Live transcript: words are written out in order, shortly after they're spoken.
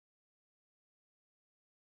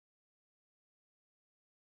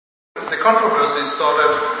The controversy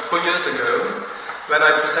started 4 years ago when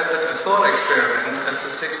I presented a thought experiment at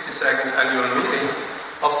the 62nd annual meeting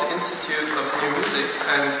of the Institute of New Music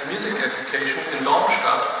and Music Education in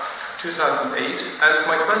Darmstadt, 2008, and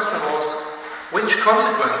my question was, which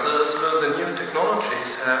consequences will the new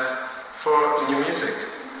technologies have for new music?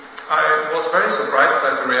 I was very surprised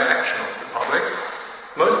by the reaction of the public.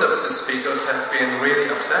 Most of the speakers have been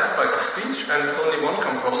really upset by the speech, and only one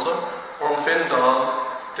composer, Orm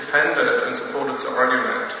Findahl, defended and supported the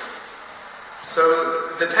argument. So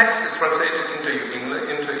the text is translated into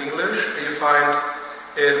English. You find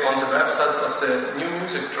it on the website of the New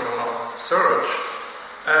Music Journal Search.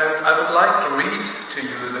 And I would like to read to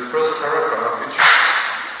you the first paragraph,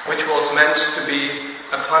 which was meant to be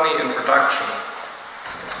a funny introduction.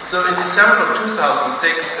 So in December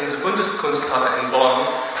 2006, in the Bundeskunsthalle in Bonn,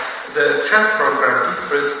 the chess program Deep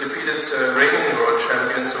Fritz defeated the reigning world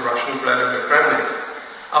champion, the Russian Vladimir Kramnik.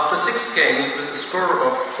 After 6 games with a score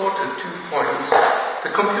of 42 points, the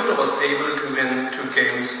computer was able to win 2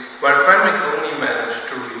 games, while Kramnik only managed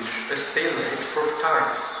to reach a stalemate 4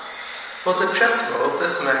 times. For the chess world,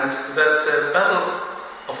 this meant that the battle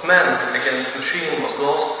of man against machine was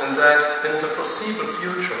lost, and that in the foreseeable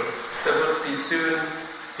future there would soon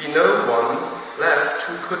be no one left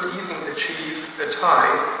who could even achieve a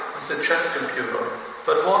tie of the chess computer.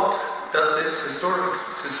 But what does this historic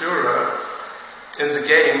caesura in the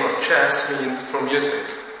game of chess mean for music?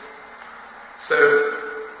 So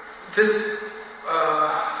this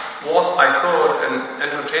was, I thought, an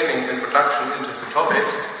entertaining introduction into the topic,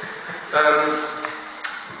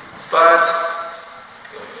 but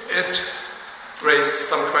it raised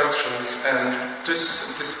some questions and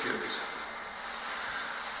disputes.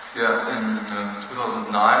 Yeah, in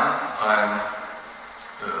 2009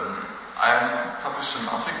 I published an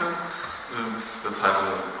article with the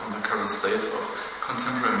title On the Current State of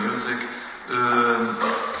Contemporary Music.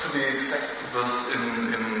 To be exact, it was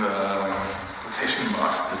in quotation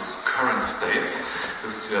marks, this current state.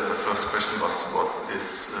 The first question was what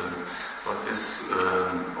is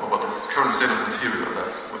current state of material.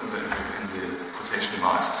 That's in the quotation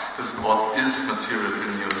marks. Because what is material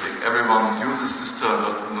in music? Everyone uses this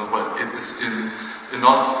term, but it is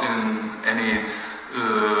not in any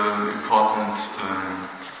important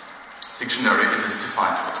dictionary. It is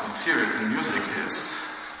defined what material in music is.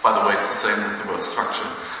 By the way, it's the same with the word structure.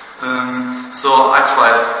 So I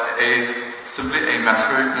tried simply a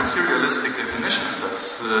materialistic definition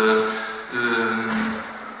that's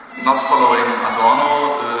not following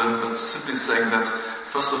Adorno, but simply saying that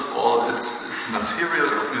first of all, it's material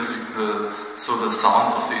of music, so the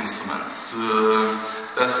sound of the instruments.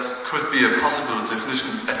 This could be a possible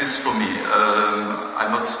definition, at least for me. I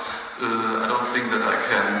don't think that I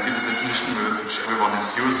can give a definition which everyone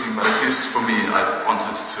is using, but at least for me, I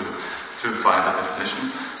wanted to find a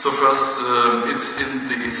definition. So first, it's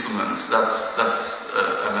in the instruments. That's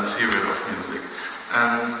a material of music.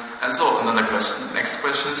 And so, and then the next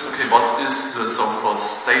question is, okay, what is the so-called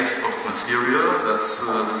state of material? This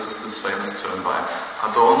is this famous term by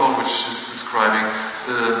Adorno, which is describing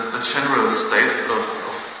the general state of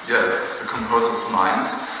the composer's mind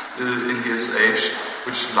in his age,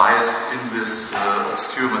 which lies in this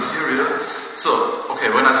obscure material. So,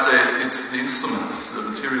 okay, when I say it's the instruments, the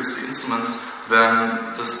material is the instruments, then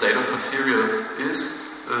the state of material is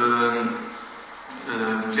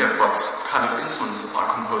what kind of instruments are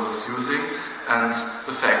composers using, and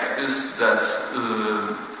the fact is that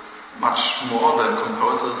much more than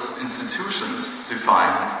composers, institutions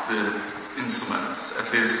define the instruments.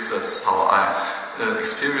 At least that's how I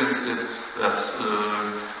experience it. That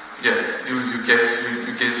you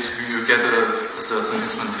get a certain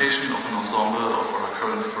instrumentation of an ensemble or for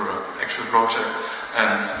an actual project,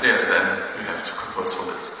 and then you have to compose for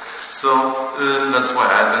this. So that's why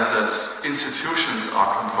I then said institutions are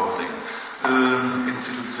composing,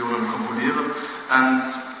 Institutionen komponieren, and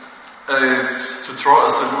to draw a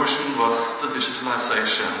solution was the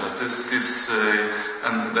digitalization. That this gives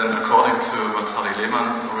and then according to what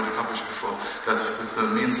Lehmann already published before, that with the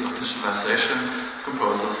means of digitalization,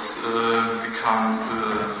 composers become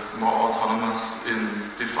more autonomous in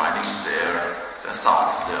defining their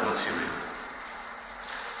sounds, their material.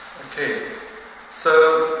 Okay. So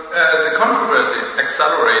the controversy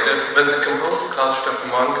accelerated when the composer Klaus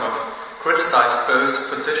Steffen Mankow criticized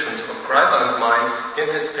both positions of Kreidler and mine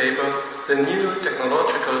in his paper The New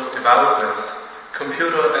Technological Developments,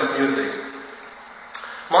 Computer and Music.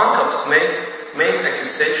 Mankow's main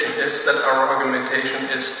accusation is that our argumentation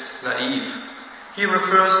is naive. He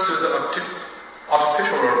refers to the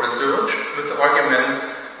artificial research with the argument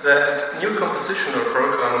that new compositional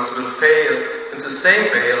programs will fail in the same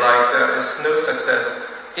way like there is no success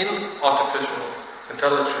in artificial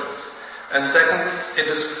intelligence. And second, it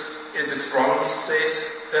is wrong, he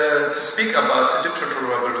says, to speak about the digital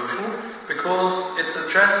revolution because it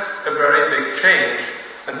suggests a very big change,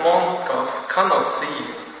 and Markov cannot see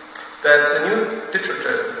that the new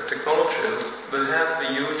digital technologies will have a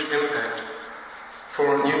huge impact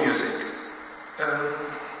for new music.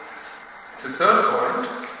 The third point,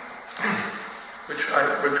 which I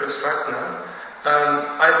retrospect now,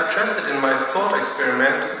 I suggested in my thought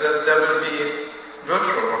experiment that there will be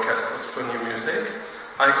virtual orchestras for new music.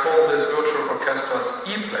 I call this virtual orchestras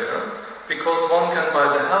e-player, because one can, by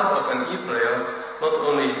the help of an e-player, not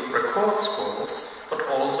only record scores, but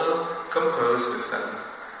also compose with them.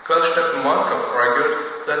 Karl Stephan Markov argued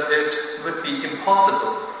that it would be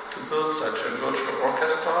impossible to build such a virtual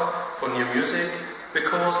orchestra for new music,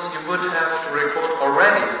 because you would have to record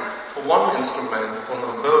already for one instrument, for an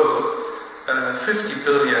oboe, 50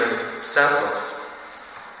 billion samples.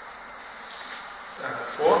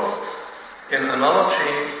 Fourth, in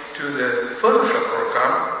analogy to the Photoshop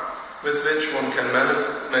program, with which one can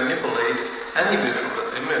manipulate any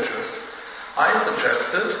visual images, I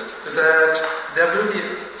suggested that there will be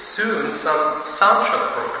soon some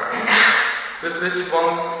soundshop programs with which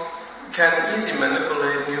one can easily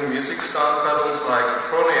manipulate new music sound patterns like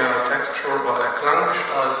Phonia, texture, or a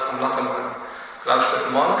Klanggestalt from Lehmann. Karl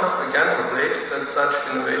Stephan Markov again replied that such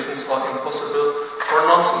innovations are impossible or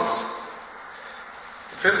nonsense.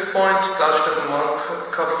 The fifth point, Karl Stephan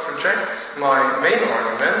Markov rejects my main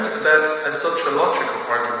argument that a sociological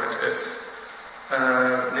argument is,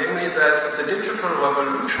 namely that the digital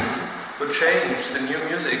revolution would change the new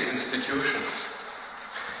music institutions.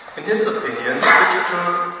 In his opinion,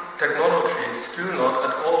 digital technologies do not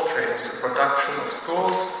at all change the production of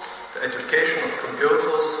scores, the education of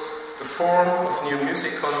computers, the form of new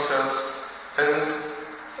music concerts, and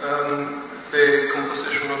the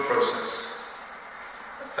compositional process.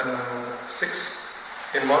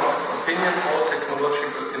 Sixth, in Markov's opinion, all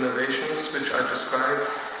technological innovations which I described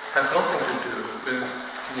have nothing to do with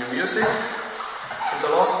new music. And the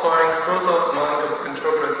last point, further, Markov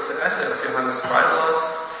interprets the essay of Johannes Kreidler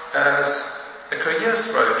as a career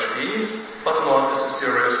strategy, but not as a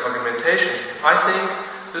serious argumentation. I think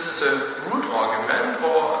this is a root argument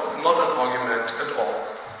or not an argument at all.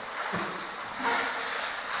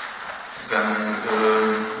 Then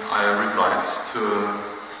I replied to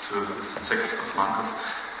this text of Markov.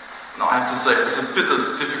 Now I have to say it's a bit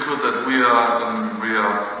difficult that we are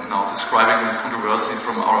now describing this controversy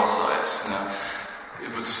from our side. It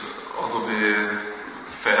would also be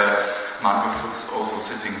fair if Markov was also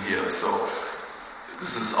sitting here. So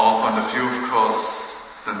this is our point of view, of course.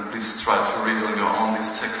 Then please try to read on your own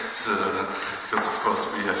these texts, because of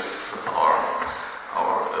course we have our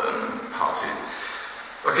party.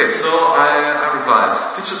 Okay, so I replied,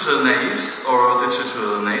 digital naives or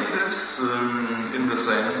digital natives in the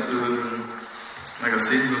same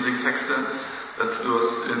magazine, Music Texte, that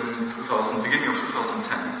was in beginning of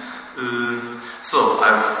 2010. So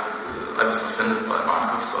I was offended by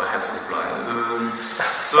Markov, so I had to reply.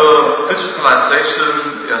 So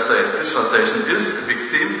digitalization is a big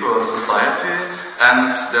theme for society,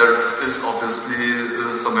 and there is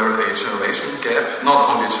obviously somewhere a generation gap, not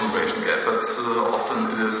only a generation gap, but often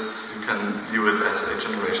you can view it as a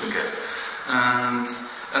generation gap.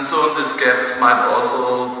 And so this gap might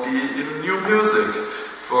also be in new music,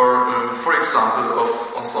 for example, of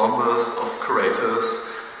ensembles, of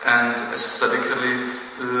curators, and aesthetically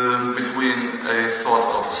between a thought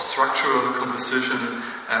of structural composition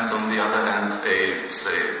and on the other hand a,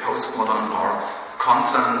 say, postmodern or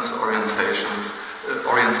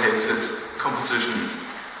content-orientated composition.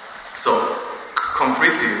 So,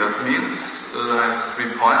 concretely, that means I have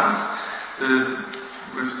 3 points.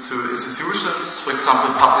 To institutions, for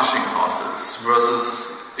example, publishing houses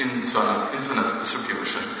versus internet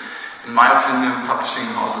distribution. In my opinion, publishing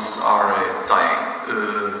houses are a dying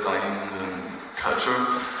culture.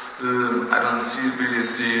 I don't really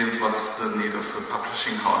see what the need of a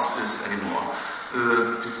publishing house is anymore.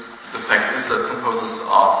 The fact is that composers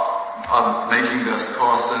are making their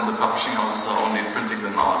scores and the publishing houses are only printing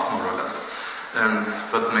them out, more or less.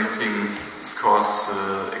 But making scores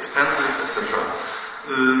expensive, etc.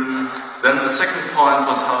 Then the second point,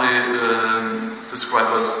 what Harry described,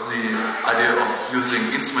 was the idea of using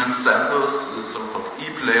instrument samples, the so-called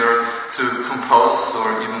e-player, to compose or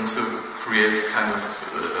even to create kind of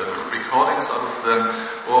recordings out of them,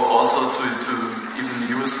 or also to even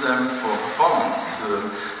use them for performance.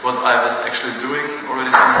 What I was actually doing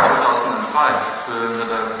already since 2005, that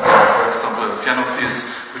I, for example, a piano piece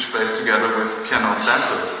which plays together with piano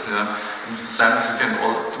samples. Yeah? And with the samples you can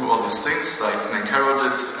do all these things, like Nancaro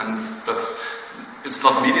did, but it's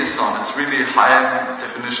not MIDI sound, it's really high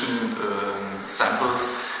definition samples,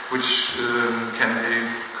 which can be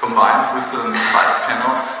combined with a live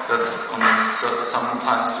piano that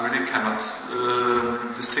sometimes you really cannot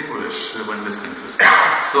distinguish when listening to it.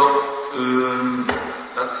 So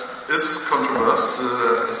that is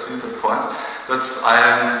controversial. I see the point, but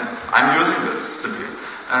I'm using this simply,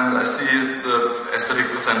 and I see the aesthetic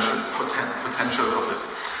potential of it.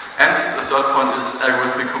 And the third point is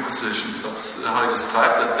algorithmic composition. That's how I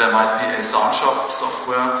described that there might be a sound shop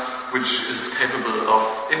software which is capable of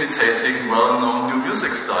imitating well-known new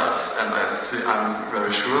music styles, and I'm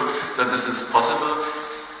very sure that this is possible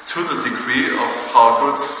to the degree of how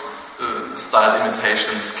good style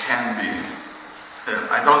imitations can be.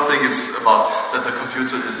 I don't think it's about that the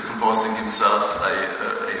computer is composing himself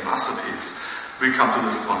a masterpiece. We'll come to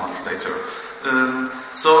this point later. And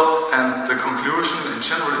the conclusion in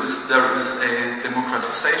general is there is a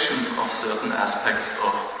democratization of certain aspects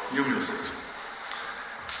of new music.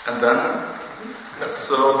 And then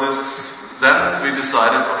we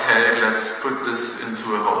decided, okay, let's put this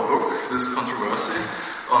into a whole book, this controversy,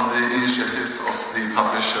 on the initiative of the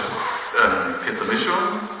publisher Peter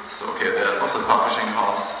Mischum. So, okay, there was a publishing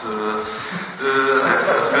house, I have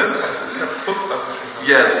to admit. Book publishing house.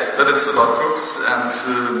 Yes, but it's about books,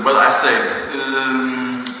 and, well, I say,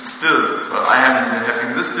 still, I am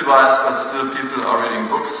having this device, but still people are reading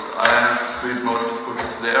books. I read most of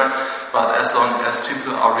books there, but as long as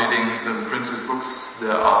people are reading the printed books,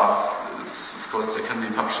 of course, there can be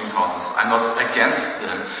publishing houses. I'm not against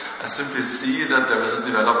them. I simply see that there is a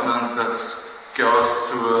development that goes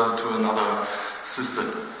to another system.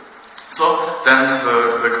 So then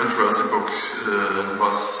the controversy book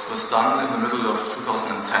was done in the middle of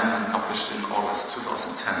 2010 and published in August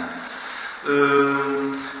 2010.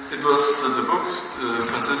 The book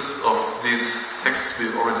consists of these texts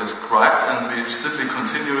we already described, and we simply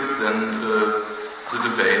continued then the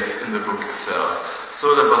debate in the book itself.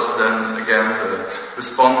 So there was then again the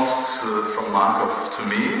response from Markov to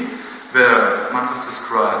me, where Markov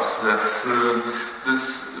describes that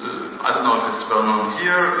I don't know if it's well known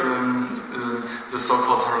here, the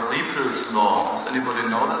so-called Riepel's law. Does anybody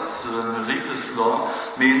know this? Riepel's law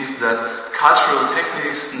means that cultural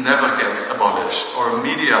techniques never get abolished, or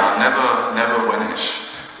media never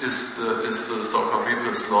vanish. Is the so-called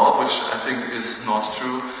Riepel's law, which I think is not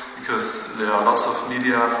true, because there are lots of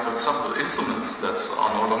media, for example, instruments that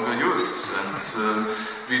are no longer used, and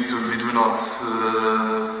we do not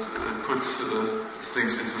put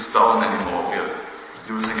things into stone anymore. We are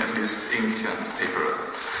using at least ink and paper.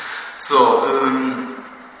 So,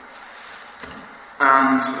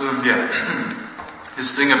 this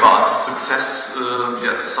thing about success,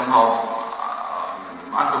 somehow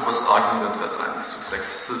Markov was arguing that I'm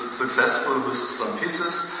successful with some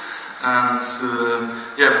pieces, and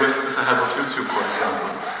with the help of YouTube, for example.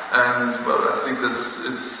 And well, I think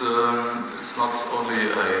it's not only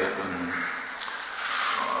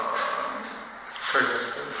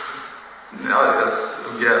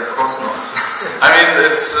of course not. I mean,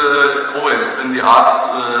 it's always in the arts,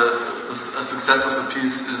 a success of a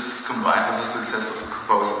piece is combined with the success of a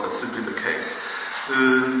composer. That's simply the case.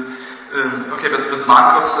 But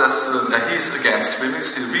Markov says he's against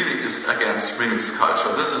remix. He really is against remix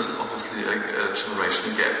culture. This is obviously a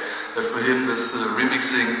generation gap. That for him, this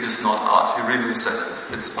remixing is not art. He really says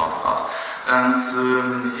this, it's not art. And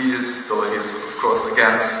he is of course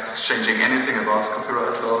against changing anything about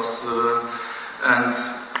copyright laws, and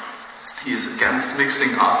he is against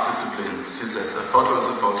mixing art disciplines. He says a photo is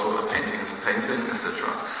a photo, a painting is a painting, etc.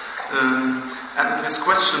 And his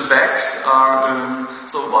question back are,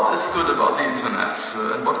 so what is good about the internet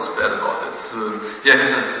and what is bad about it? He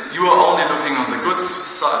says, you are only looking on the good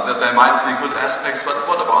side, that there might be good aspects, but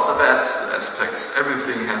what about the bad aspects?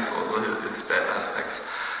 Everything has also its bad aspects.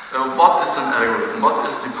 What is an algorithm? What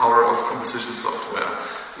is the power of composition software?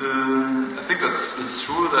 I think it's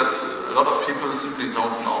true that a lot of people simply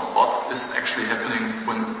don't know what is actually happening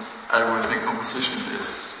when algorithmic composition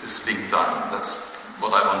is being done. That's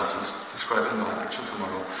what I wanted to describe in my lecture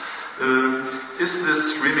tomorrow. Is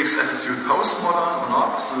this remix attitude postmodern or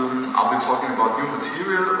not? Are we talking about new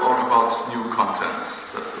material or about new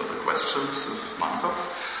contents? That were the questions of Markov.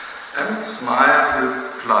 And my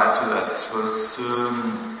reply to that was,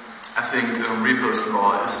 I think Riepel's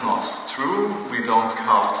law is not true. We don't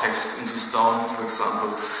carve text into stone, for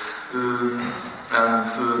example.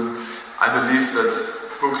 I believe that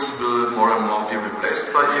books will more and more be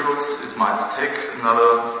replaced by ebooks. It might take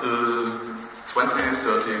another 2 20,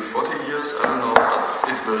 30, 40 years, I don't know, but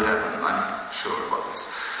it will happen, I'm sure about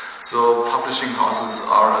this. So publishing houses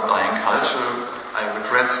are a dying culture. I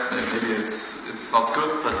regret, maybe it's not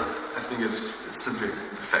good, but I think it's simply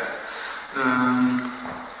the fact.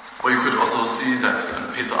 Or you could also see that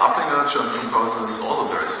Peter Ablinger, German composer, is also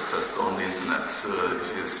very successful on the internet.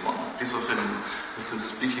 He has one piece of him with his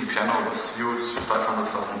speaking piano was viewed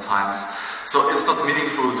 500,000 times. So it's not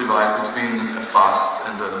meaningful to divide between a fast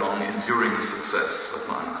and a long enduring success, what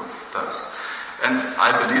Meinenkopf does. And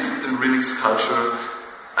I believe in remix culture.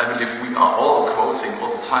 I believe we are all quoting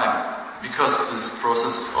all the time, because this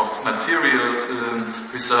process of material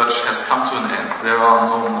research has come to an end. There are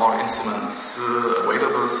no more instruments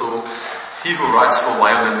available, so he who writes for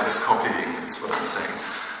violin is copying, is what I'm saying.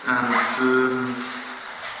 And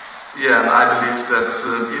yeah, and I believe that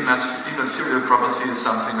immaterial property is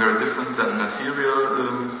something very different than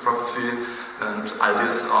material property, and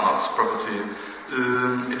ideas are not property.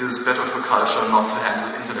 It is better for culture not to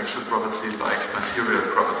handle intellectual property like material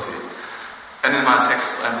property. And in my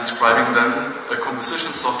text I'm describing then a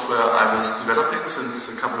composition software I was developing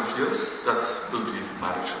since a couple of years. That will be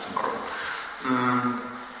my lecture tomorrow.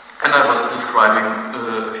 And I was describing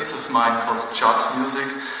a piece of mine called Charts Music,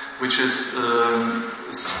 which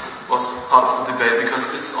was part of the debate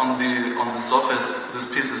because it's on the surface.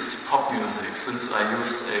 This piece is pop music, since I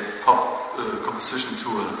used a pop composition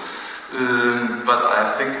tool. But I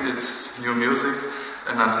think it's new music,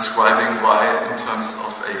 and I'm describing why, in terms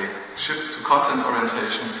of a shift to content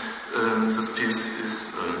orientation, this piece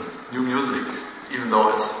is new music, even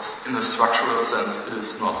though it's in a structural sense it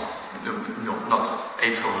is not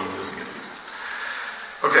atonal music at least.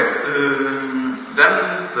 Okay, then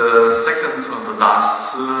the second or the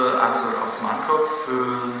last answer of Meinenkopf.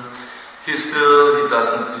 He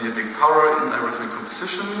doesn't see a big power in arithmetic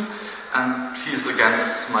composition, and he is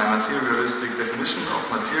against my materialistic definition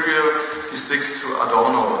of material. He sticks to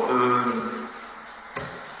Adorno.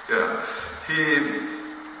 He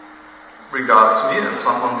regards me as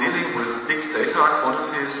someone dealing with big data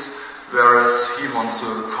quantities, whereas he wants to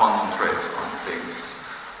concentrate on things.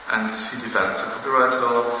 And he defends the copyright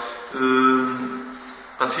law.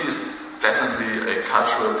 But he is definitely a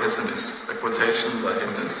cultural pessimist. A quotation by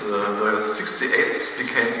him is, the 68s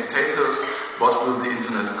became dictators, what will the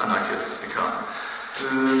internet anarchists become?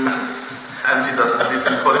 And he doesn't believe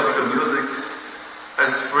in political music.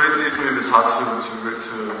 It's really a bit hard to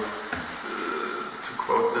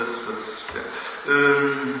quote this, but yeah.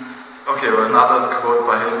 Okay, well, another quote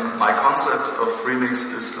by him: my concept of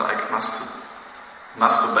remix is like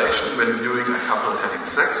masturbation when viewing a couple having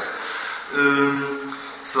sex.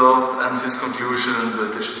 And his conclusion, the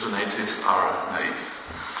digital natives are naive.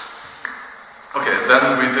 Okay,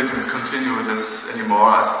 then we didn't continue with this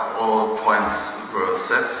anymore. All points were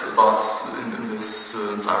said about in this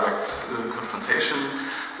direct confrontation.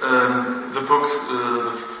 The book,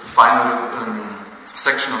 the final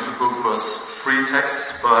section of the book was free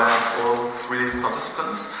text by all three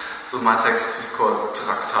participants. So my text was called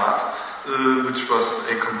Traktat, which was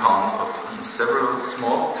a compound of several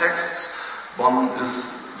small texts. One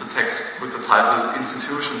is the text with the title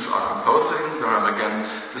Institutions Are Composing, where I'm again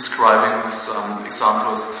describing with some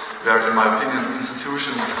examples where, in my opinion,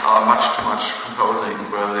 institutions are much too much composing,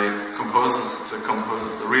 where the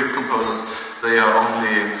real composers, they are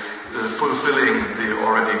only fulfilling the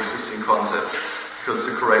already existing concept, because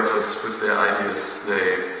the curators with their ideas,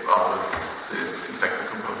 they are in fact the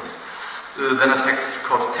composers. Then a text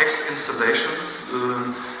called Text Installations,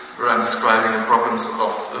 where I'm describing the problems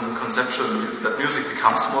of conceptual, that music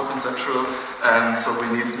becomes more conceptual, and so we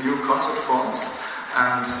need new concept forms.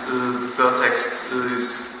 And the third text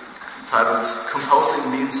is titled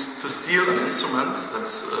Composing Means to Steal an Instrument.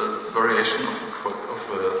 That's a variation of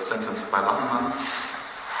a sentence by Lehmann.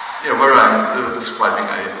 Yeah, where I'm describing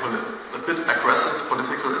a bit aggressive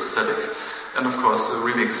political aesthetic, and of course a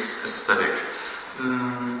remix aesthetic.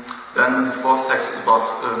 Then the fourth text is about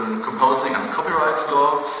composing and copyright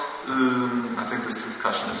law. I think this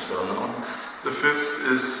discussion is well known. The fifth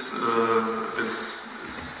is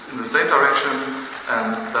in the same direction,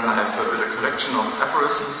 and then I have a collection of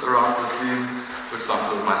aphorisms around the theme. For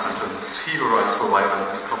example, my sentence, he who writes for violin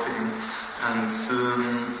is copying. And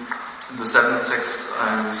the seventh text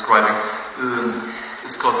I'm describing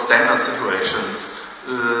is called Standard Situations.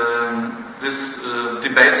 This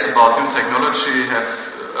debates about new technology have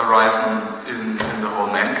arisen in the whole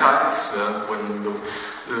mankind.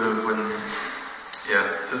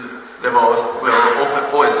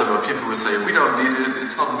 There were people who say we don't need it,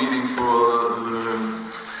 it's not meaningful,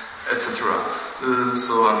 etc.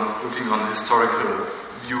 So I'm looking on a historical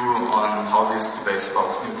view on how these debates about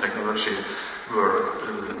new technology were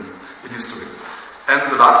in history. And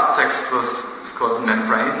the last text is called the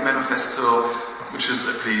Membrane Manifesto, which is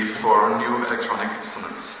a plea for new electronic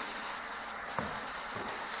instruments.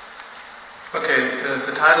 Okay,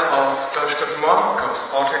 the title of Stefan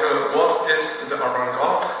Markov's article, What is the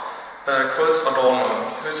Avant-Garde? Quotes Adorno,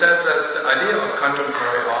 who said that the idea of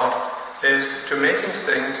contemporary art is to making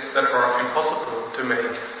things that are impossible to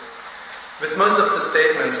make. With most of the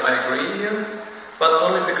statements I agree here, but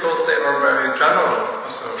only because they are very general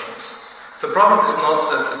assertions. The problem is not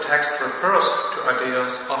that the text refers to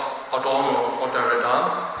ideas of Adorno or Derrida,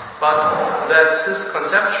 but that this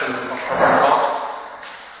conception of avant-garde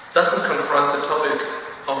doesn't confront the topic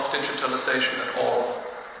of digitalization at all.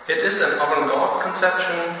 It is an avant-garde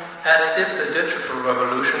conception as if the digital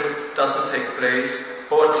revolution doesn't take place,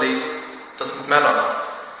 or at least doesn't matter.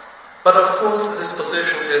 But of course this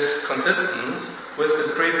position is consistent with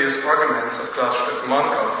the previous arguments of Klaus Stefan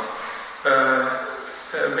Markov,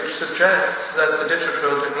 which suggests that the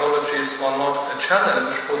digital technologies are not a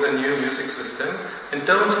challenge for the new music system and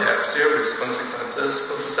don't have serious consequences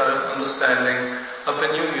for the self-understanding of a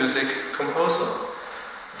new music composer.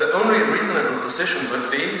 The only reasonable position would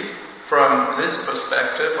be, from this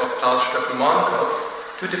perspective of Klaus Stefan Markov,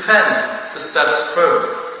 to defend the status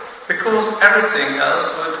quo, because everything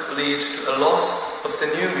else would lead to a loss of the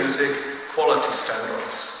new music quality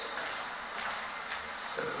standards.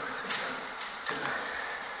 So I think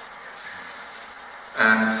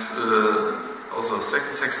And also a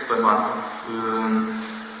second text by Markov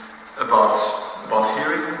about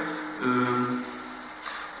hearing.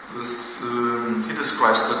 He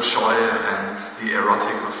describes the joy and the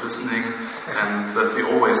erotic of listening, and that we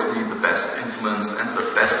always need the best instruments and the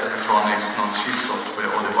best electronics, not cheap software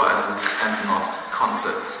or devices, and not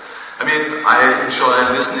concepts. I mean, I enjoy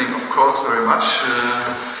listening, of course, very much,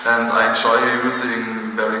 and I enjoy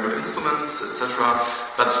using very good instruments, etc.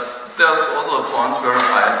 But there's also a point where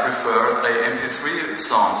I prefer a MP3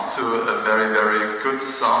 sound to a very, very good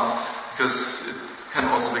sound, because it can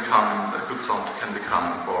also become, a good sound can become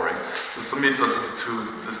boring. So for me it was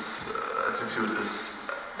this attitude is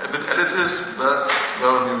a bit elitist, but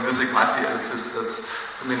well, new music might be elitist, that's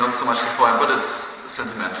for me not so much the point, but it's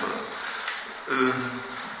sentimental.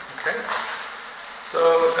 Okay. So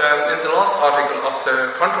in the last article of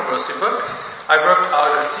the controversy book, I worked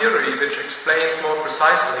out a theory which explained more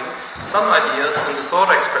precisely some ideas in the thought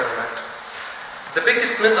experiment. The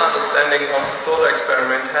biggest misunderstanding of the thought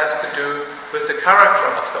experiment has to do with the character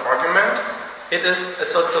of the argument. It is a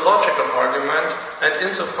sociological argument, and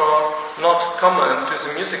insofar not common to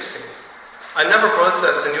the music scene. I never wrote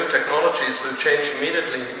that the new technologies will change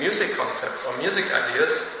immediately music concepts or music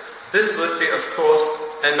ideas. This would be, of course,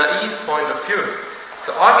 a naive point of view.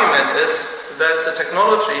 The argument is that the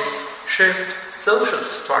technologies shift social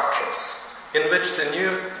structures in which the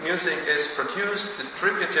new music is produced,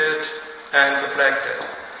 distributed, and reflected.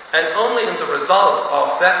 And only in the result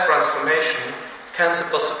of that transformation can the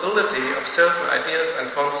possibility of certain ideas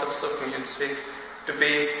and concepts of music to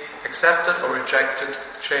be accepted or rejected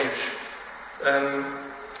change.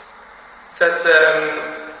 That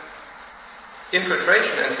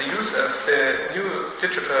infiltration and the use of the new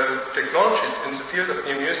digital technologies in the field of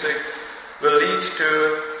new music will lead to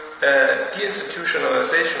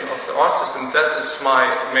deinstitutionalization of the art system. That is my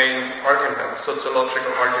main argument,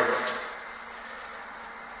 sociological argument.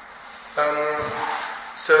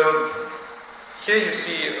 So here you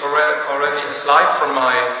see already a slide from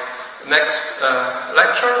my next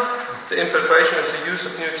lecture. The infiltration and the use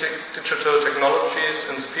of new digital technologies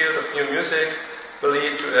in the field of new music will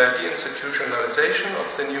lead to a deinstitutionalization of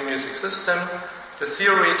the new music system. The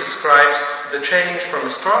theory describes the change from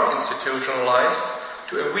a strong institutionalized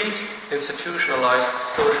to a weak institutionalized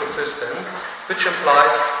social system, which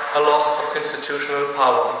implies a loss of institutional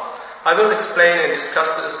power. I will explain and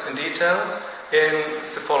discuss this in detail in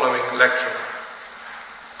the following lecture.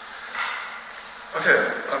 Okay,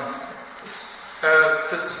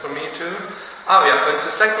 this is for me too. And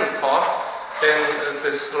the second part in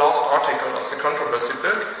this last article of the controversy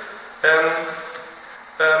book,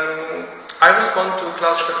 I respond to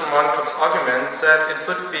Klaus Stefan Markov's arguments that it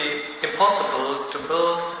would be impossible to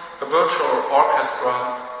build a virtual orchestra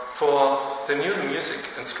for the new music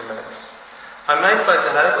instruments. I made, by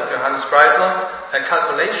the help of Johannes Kreidler, a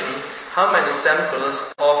calculation how many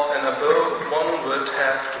samples of an oboe one would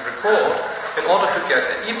have to record in order to get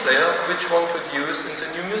an E-player which one could use in the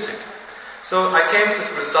new music. So I came to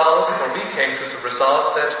the result, or we came to the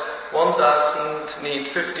result, that one doesn't need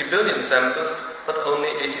 50 billion samples, but only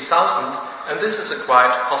 80,000, and this is a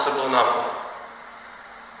quite possible number.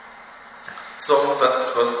 So that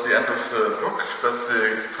was the end of the book, but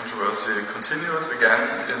the controversy continued again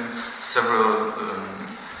in several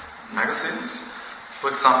magazines.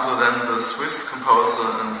 For example, then the Swiss composer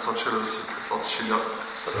and sociologist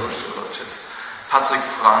Patrick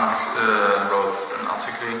Frank wrote an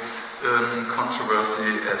article,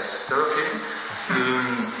 Controversy as Therapy,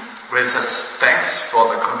 where he says thanks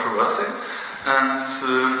for the controversy. And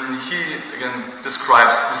he again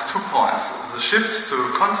describes these 2 points, the shift to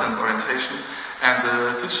content orientation and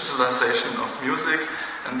the digitalization of music,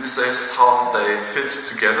 and he says how they fit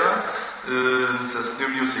together. This new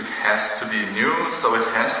music has to be new, so it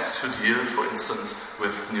has to deal, for instance,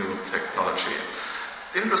 with new technology.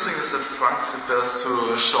 Interesting is that Frank refers to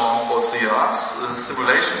Jean Baudrillard's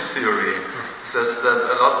simulation theory. He says that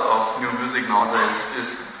a lot of new music nowadays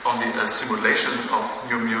is only a simulation of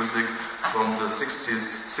new music from the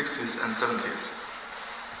 60s and 70s.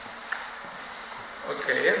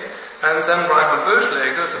 Okay, and then Raimund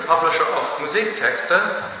Oeschleger, the publisher of Musiktexte,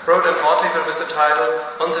 wrote an article with the title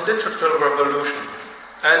On the Digital Revolution.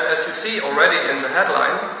 And as you see already in the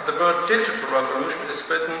headline, the word digital revolution is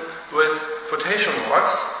written with quotation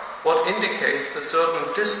marks, what indicates a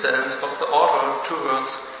certain distance of the author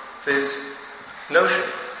towards this notion.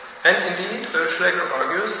 And indeed, Oeschleger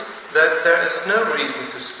argues that there is no reason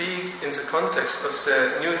to speak in the context of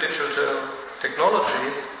the new digital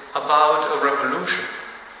technologies about a revolution.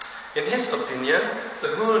 In his opinion,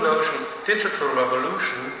 the whole notion digital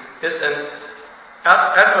revolution is an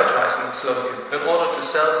advertisement slogan in order to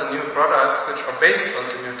sell the new products which are based on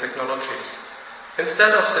the new technologies.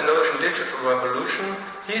 Instead of the notion digital revolution,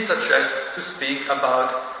 he suggests to speak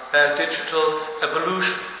about a digital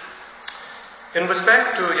evolution. In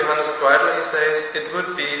respect to Johannes Kreidler, he says it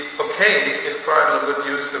would be okay if Kreidler would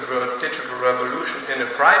use the word digital revolution in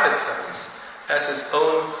a private sense, as his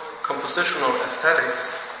own compositional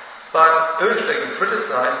aesthetics, but Oeschleger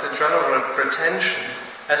criticized the general pretension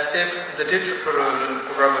as if the digital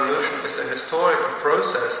revolution is a historical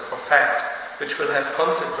process or fact which will have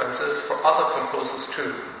consequences for other composers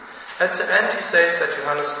too. At the end, he says that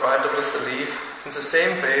Johannes Kreidler must believe in the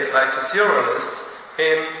same way like the Surrealists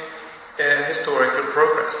in historical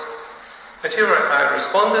progress. And here I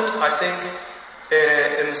responded, I think,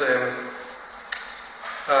 in the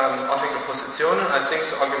article Positionen, I think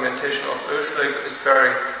the argumentation of Oeschleger is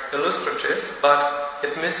very illustrative, but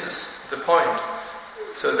it misses the point.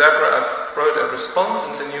 So therefore I wrote a response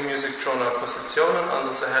in the new music journal Positionen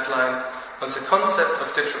under the headline on the concept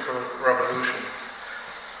of digital revolution.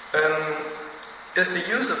 Is the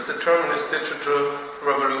use of the term digital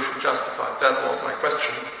revolution justified? That was my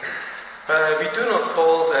question. We do not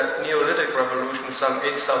call the Neolithic revolution some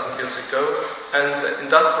 8,000 years ago and the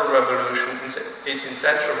Industrial Revolution in the 18th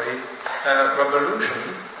century a revolution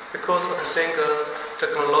because of a single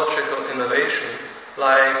technological innovation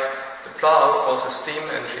like the plough or the steam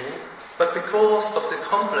engine, but because of the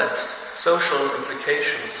complex social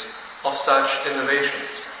implications of such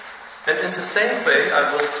innovations. And in the same way,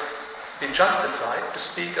 I would be justified to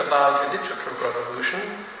speak about a digital revolution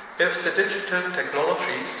if the digital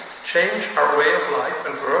technologies change our way of life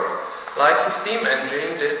and work like the steam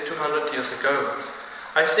engine did 200 years ago.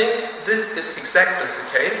 I think this is exactly the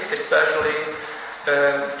case, especially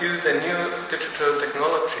do the new digital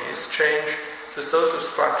technologies change the social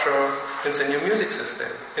structure in the new music system.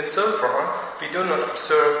 Insofar, we do not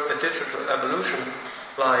observe a digital evolution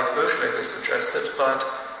like Oeschleger suggested, but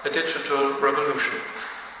a digital revolution.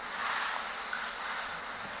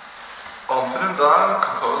 Philip Dahl,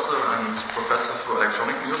 composer and professor for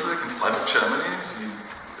electronic music in Freiburg, Germany, he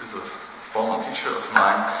is a former teacher of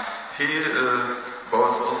mine. He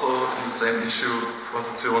wrote also in the same issue,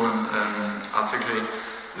 Positionen, article.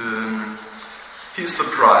 He is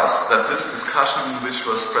surprised that this discussion, which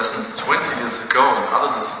was present 20 years ago in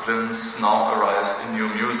other disciplines, now arise in new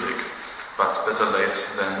music, but better late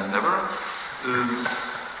than never.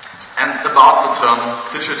 And about the term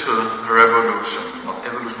digital revolution, not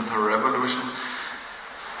evolution, but revolution,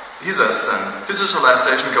 he says then,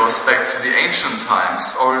 digitalization goes back to the ancient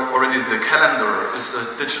times. Already the calendar is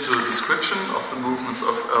a digital description of the movements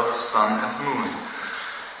of Earth, Sun and Moon.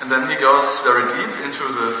 And then he goes very deep into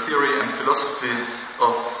the theory and philosophy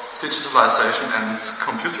of digitalization and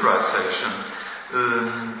computerization,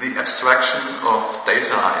 the abstraction of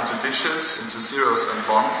data into digits, into zeros and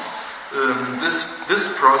ones.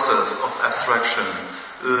 This process of abstraction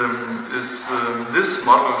this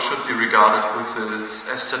model should be regarded with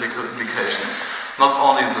its aesthetical implications, not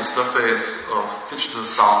only the surface of digital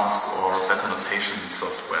sounds or better notation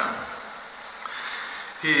software.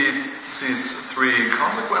 He sees three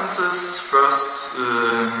consequences. First,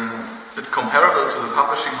 comparable to the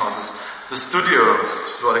publishing houses, The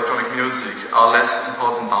studios for electronic music are less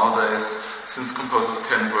important nowadays since composers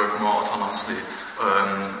can work more autonomously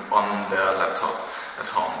on their laptop at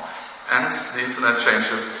home. And the internet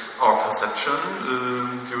changes our perception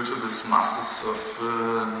due to this masses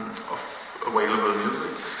of available music,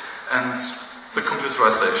 and the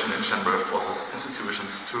computerization in general forces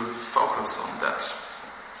institutions to focus on that.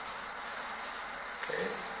 Okay.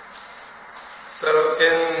 So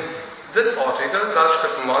in this article,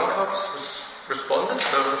 Karl-Steffen Marnkopf responded,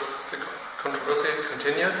 so the controversy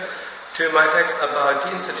continued, to my text about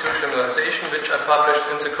deinstitutionalization, which I published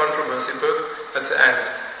in the controversy book at the end.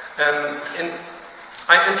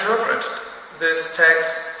 I interpret this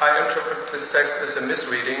text as a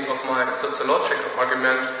misreading of my sociological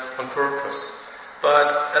argument on purpose.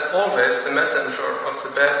 But as always, the messenger of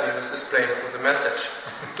the bad news is blamed for the message.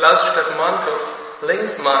 Klaus-Steffen Marnkopf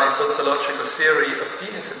links my sociological theory of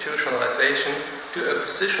deinstitutionalization to a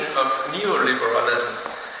position of neoliberalism.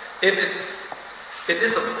 It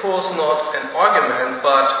is of course not an argument,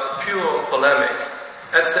 but pure polemic.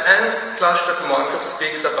 At the end, Klaus-Steffen Marnkopf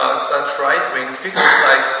speaks about such right-wing figures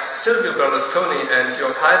like Silvio Berlusconi and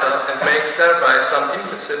Jörg Haider and makes thereby some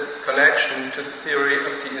implicit connection to the theory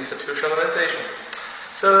of deinstitutionalization.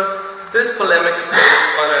 So, this polemic is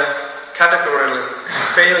based on a categorical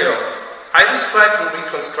failure. I describe and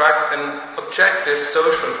reconstruct an objective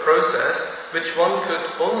social process which one could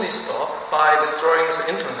only stop by destroying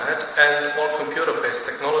the internet and all computer-based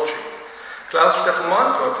technology. Klaus-Steffen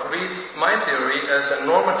Marnkopf reads my theory as a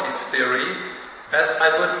normative theory, as I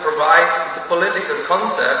would provide the political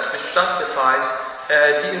concept which justifies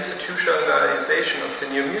the institutionalization of the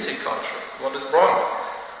new music culture. What is wrong?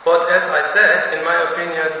 But as I said, in my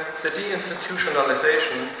opinion, the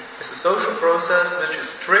deinstitutionalization is a social process which is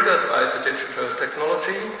triggered by the digital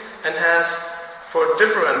technology and has, for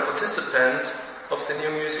different participants of the new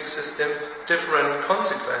music system, different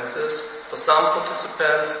consequences. For some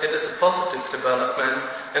participants it is a positive development,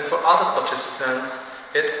 and for other participants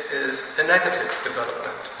it is a negative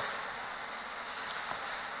development.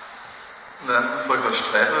 Then Volker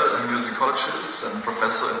Sträbe, a musicologist and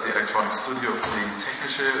professor at the Electronic Studio of the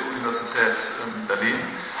Technische Universität in Berlin.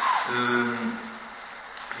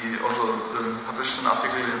 He also published an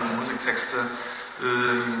article in the Music Texte,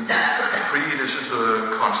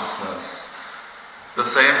 Pre-Digital Consciousness. The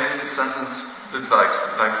same sentence did like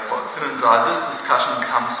Finlandar, this discussion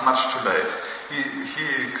comes much too late.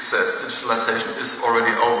 He says digitalization is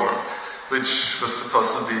already over, which was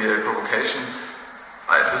supposed to be a provocation.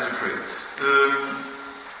 I disagree.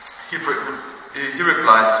 He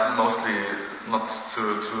replies mostly not to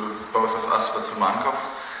both of us, but to Marnkopf.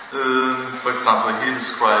 For example, he's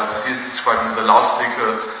describing the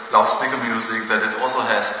loudspeaker music, that it also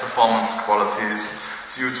has performance qualities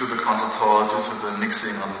due to the concert hall, due to the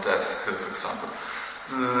mixing on the desk, for example.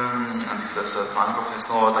 And he says that Marnkopf has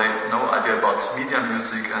no idea about media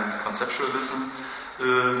music and conceptualism,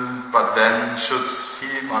 but then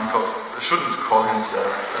Marnkopf shouldn't call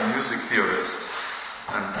himself a music theorist.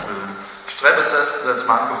 And Sträbe says that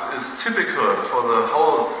Marnkopf is typical for the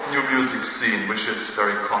whole new music scene, which is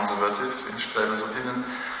very conservative in Sträbe's opinion.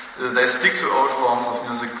 They stick to old forms of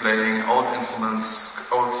music playing, old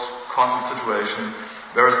instruments, old concert situation,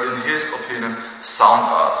 whereas in his opinion, sound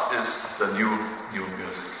art is the new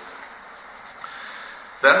music.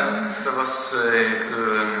 Then there was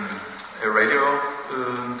a radio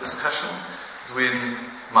discussion between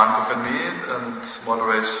Marnkopf and me, and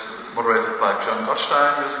moderated by Björn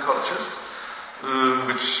Gottstein, musicologist,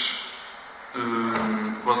 which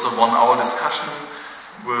was a 1-hour discussion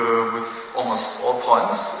with almost all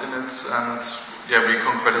points in it, and we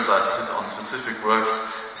concretized it on specific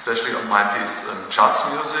works, especially on my piece, charts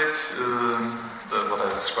music, what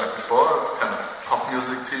I described before, kind of pop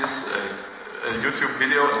music piece, a YouTube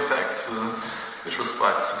video, in fact, which was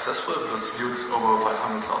quite successful. It was viewed over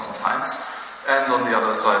 500,000 times. And on the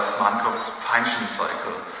other side, Marnkopf's Peinchen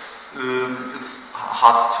cycle. It's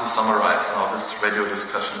hard to summarize now this radio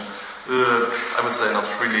discussion. I would say not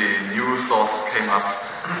really new thoughts came up.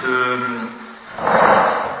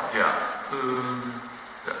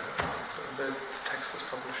 So the text was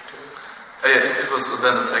published too? It was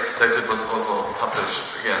then the text later was also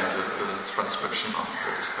published again, the transcription of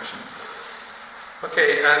the discussion.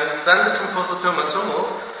 Okay, and then the composer Thomas Hummel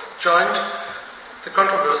joined the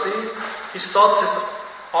controversy. He starts his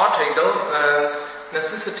article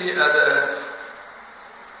necessity as a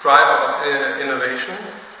driver of innovation,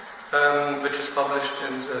 which is published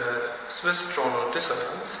in the Swiss journal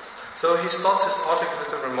Dissonance. So he starts his article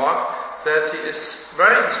with a remark that he is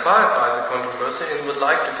very inspired by the controversy and would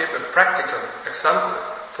like to give a practical example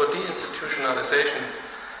for deinstitutionalization.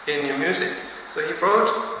 in new music. So he wrote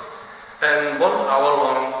a 1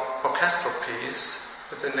 hour-long orchestral piece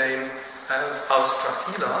with the name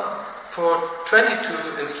Austrahila for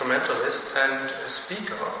 22 instrumentalists and a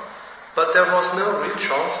speaker, but there was no real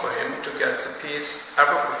chance for him to get the piece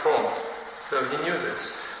ever performed, so he knew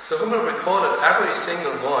this. So Hummel recorded every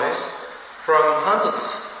single voice from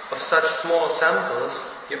hundreds of such small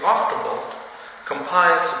samples. He afterward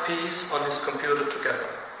compiled the piece on his computer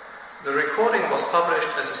together. The recording was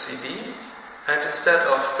published as a CD, and instead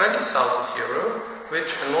of 20,000 euro,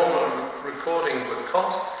 which a normal recording would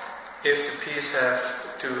cost if the piece had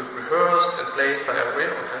to rehearsed and played by a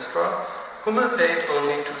real orchestra, Hummel paid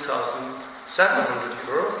only 2,700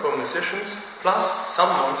 euro for musicians, plus some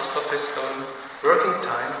months of his own working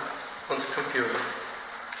time on the computer.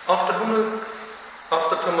 After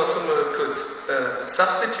Thomas Hummel could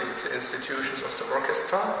substitute the institutions of the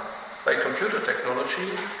orchestra by computer technology,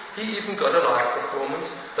 he even got a live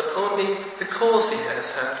performance, but only because he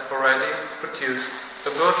has had already produced a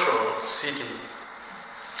virtual CD.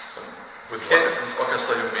 With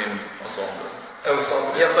orchestra you mean ensemble?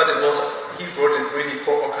 Ensemble, yeah, but he wrote it really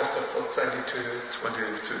for orchestra for 22 is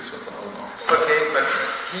what's an old noise. Okay, but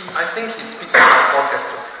I think he speaks about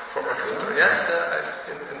orchestra for orchestra, yes,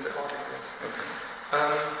 in the article. Yes. Okay.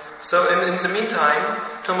 So in the meantime,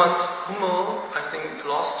 Thomas Hummel, I think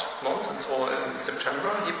last month or in September,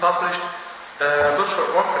 he published a virtual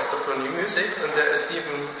orchestra for new music, and there is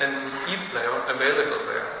even an Eve player available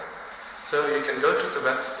there. So you can go to the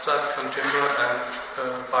website from Timber and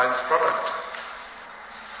buy the product.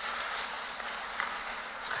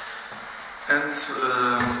 And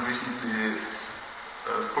recently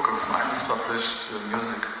a book of mine was published,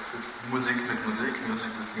 Music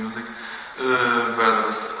with Music, where there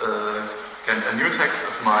was a new text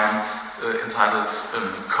of mine entitled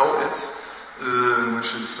CODE-IT,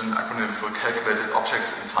 which is an acronym for Calculated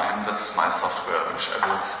Objects in Time. That's my software, which I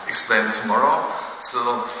will explain tomorrow. So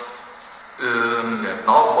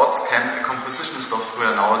now what can a composition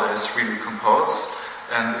software nowadays really compose?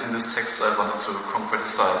 And in this text I wanted to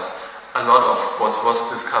concretize a lot of what was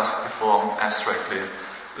discussed before abstractly,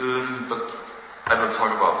 but I will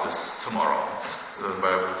talk about this tomorrow,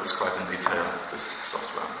 where I will describe in detail this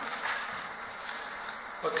software.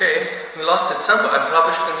 Okay, last December I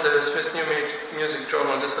published in the Swiss New Music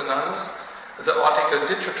Journal Dissonance the article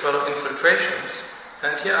Digital Infiltrations,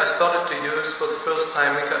 and here I started to use for the first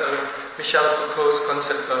time Michel Foucault's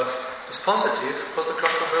concept of dispositive for the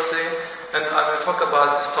controversy, and I will talk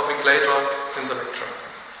about this topic later in the lecture.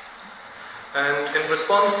 And in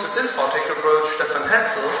response to this article wrote Stefan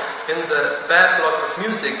Hetzel in the Bad Block of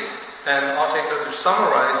Music, an article which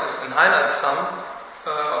summarizes and highlights some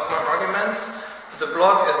of my arguments. The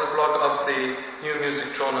blog is a blog of the new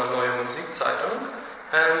music journal Neue Musikzeitung,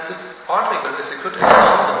 and this article is a good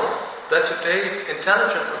example that today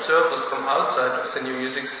intelligent observers from outside of the new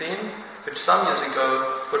music scene, which some years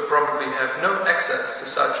ago would probably have no access to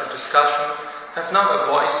such a discussion, have now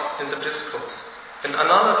a voice in the discourse. An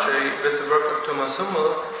analogy with the work of Thomas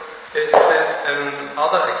Hummel is this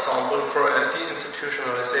another example for a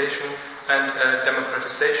deinstitutionalization and a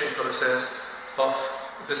democratization process of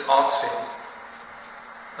this art scene.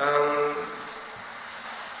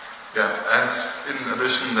 And in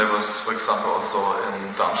addition there was, for example, also in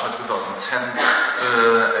Darmstadt 2010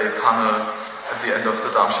 a panel at the end of the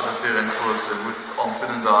Darmstädter Ferienkurse with Orm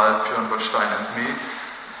Finnendahl, Björn Gottstein and me,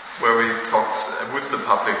 where we talked with the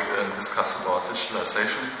public and discussed about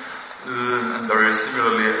digitalization. And very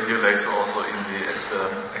similarly a year later also in the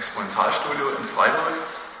Experimentalstudio in Freiburg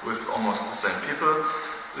with almost the same people.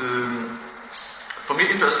 For me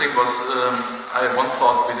interesting was, one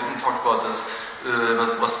thought we didn't talk about this,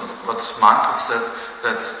 was what Markov said,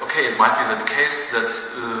 that okay, it might be the case that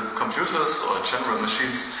computers or general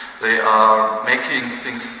machines, they are making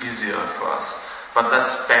things easier for us, but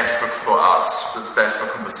that's bad for arts, that's bad for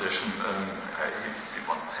composition, and we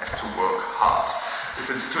won't have to work hard. If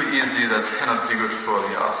it's too easy, that cannot be good for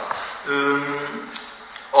the arts.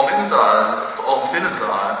 Orm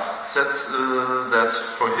Finnendahl said that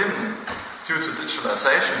for him, due to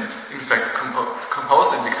digitalization, in fact,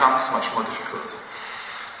 composing becomes much more difficult.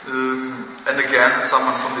 And again,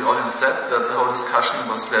 someone from the audience said that the whole discussion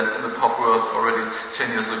was led in the pop world already 10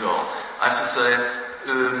 years ago. I have to say,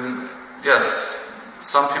 yes,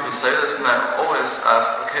 some people say this, and I always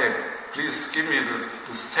ask, okay, please give me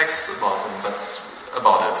this text about it,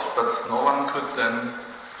 but no one could then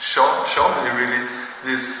show me really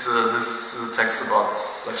this text about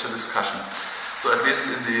such a discussion. So at least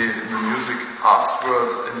in the music arts world,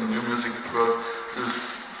 in the new music world,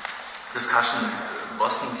 this discussion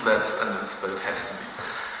wasn't led, but it has to be.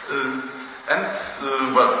 And,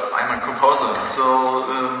 well, I'm a composer, so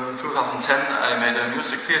in 2010 I made a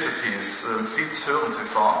music theater piece, Feeds Hören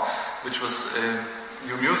TV, which was a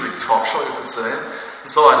new music talk show, you could say.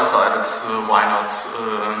 So I decided, why not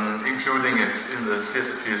including it in the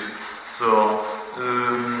theater piece. So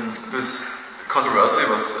this controversy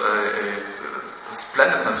was a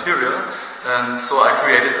splendid material, and so I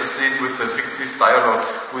created a scene with a fictive dialogue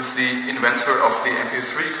with the inventor of the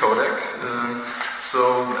MP3 codec.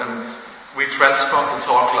 And we transformed the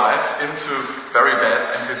talk live into very bad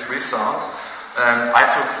MP3 sound. And I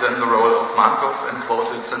took then the role of Markov and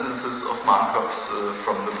quoted sentences of Markov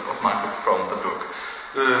from the book.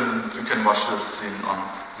 You can watch this scene on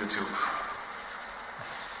YouTube.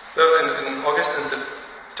 So in August and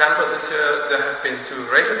September this year there have been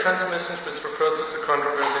 2 radio transmissions which refer to the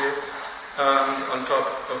controversy on top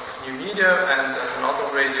of new media, and another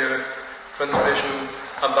radio transmission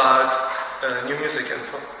about new music and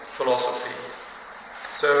philosophy.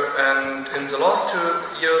 So, and in the last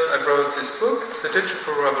 2 years I wrote this book, The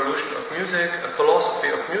Digital Revolution of Music, a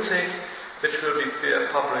Philosophy of Music, which will be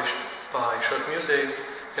published by Short Music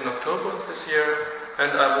in October of this year,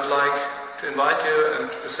 and I would like to invite you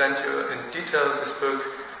and to present you in detail this book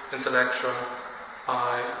in the lecture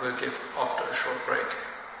I will give after a short break.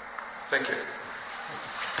 Thank you.